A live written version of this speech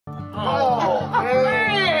Oh,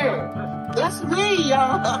 man. That's me,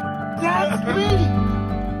 y'all. That's me.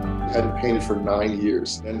 I hadn't painted for 9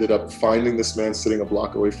 years. Ended up finding this man sitting a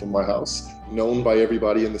block away from my house, known by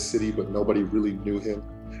everybody in the city, but nobody really knew him.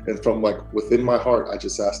 And from within my heart, I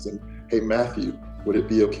just asked him, hey, Matthew, would it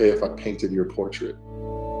be okay if I painted your portrait?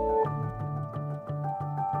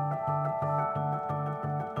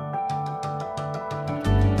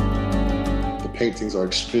 The paintings are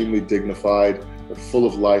extremely dignified. They're full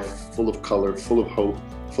of life, full of color, full of hope,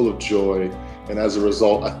 full of joy. And as a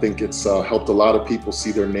result, I think it's helped a lot of people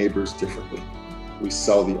see their neighbors differently. We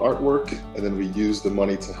sell the artwork and then we use the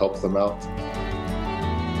money to help them out.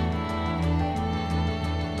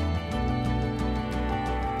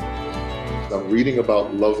 I'm reading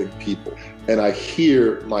about loving people, and I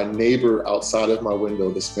hear my neighbor outside of my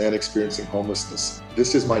window, this man experiencing homelessness.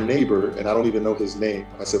 This is my neighbor, and I don't even know his name.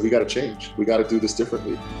 I said, we got to change. We got to do this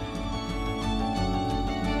differently.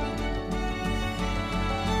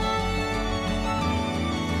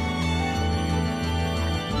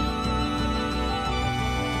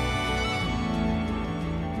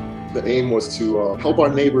 The aim was to help our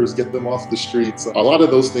neighbors, get them off the streets. A lot of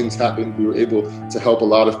those things happened. We were able to help a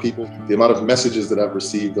lot of people. The amount of messages that I've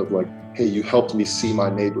received of hey, you helped me see my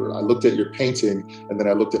neighbor. I looked at your painting and then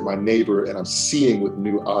I looked at my neighbor and I'm seeing with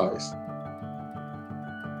new eyes.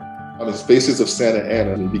 I mean, Faces of Santa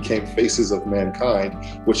Ana and became Faces of Mankind,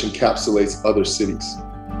 which encapsulates other cities.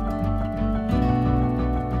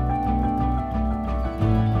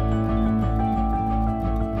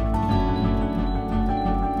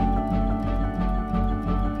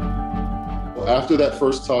 After that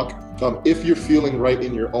first talk, if you're feeling right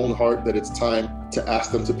in your own heart that it's time to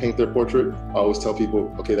ask them to paint their portrait, I always tell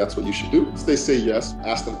people, okay, that's what you should do. If they say yes,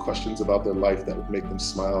 ask them questions about their life that would make them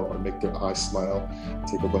smile or make their eyes smile.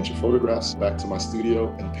 Take a bunch of photographs back to my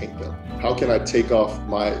studio and paint them. How can I take off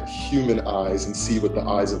my human eyes and see with the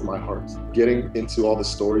eyes of my heart? Getting into all the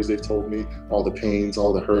stories they've told me, all the pains,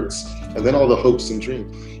 all the hurts, and then all the hopes and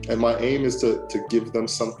dreams. And my aim is to give them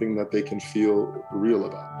something that they can feel real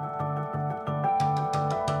about.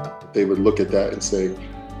 They would look at that and say,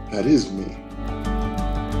 that is me.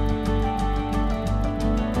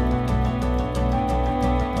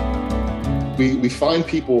 We find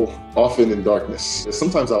people often in darkness.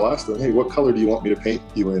 Sometimes I'll ask them, hey, what color do you want me to paint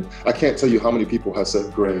you in? I can't tell you how many people have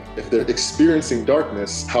said gray. If they're experiencing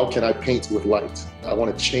darkness, how can I paint with light? I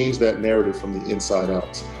want to change that narrative from the inside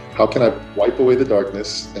out. How can I wipe away the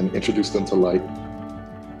darkness and introduce them to light?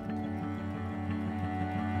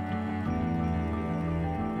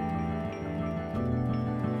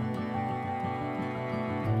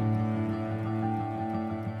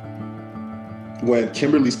 When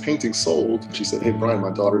Kimberly's painting sold, she said, hey, Brian, my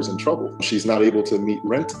daughter's in trouble. She's not able to meet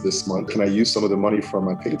rent this month. Can I use some of the money from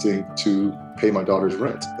my painting to pay my daughter's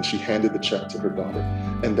rent? And she handed the check to her daughter.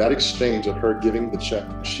 And that exchange of her giving the check,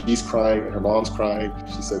 she's crying and her mom's crying.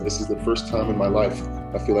 She said, this is the first time in my life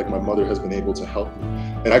I feel like my mother has been able to help me.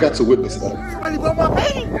 And I got to witness that. Everybody bought my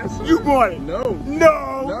painting. You bought it. No.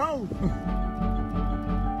 No.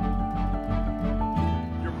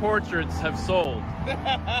 Your portraits have sold.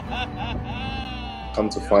 Come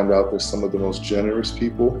to find out, they're some of the most generous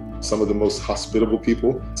people, some of the most hospitable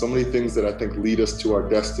people. So many things that I think lead us to our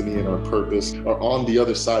destiny and our purpose are on the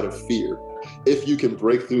other side of fear. If you can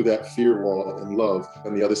break through that fear wall and love,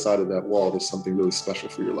 on the other side of that wall, there's something really special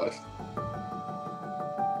for your life.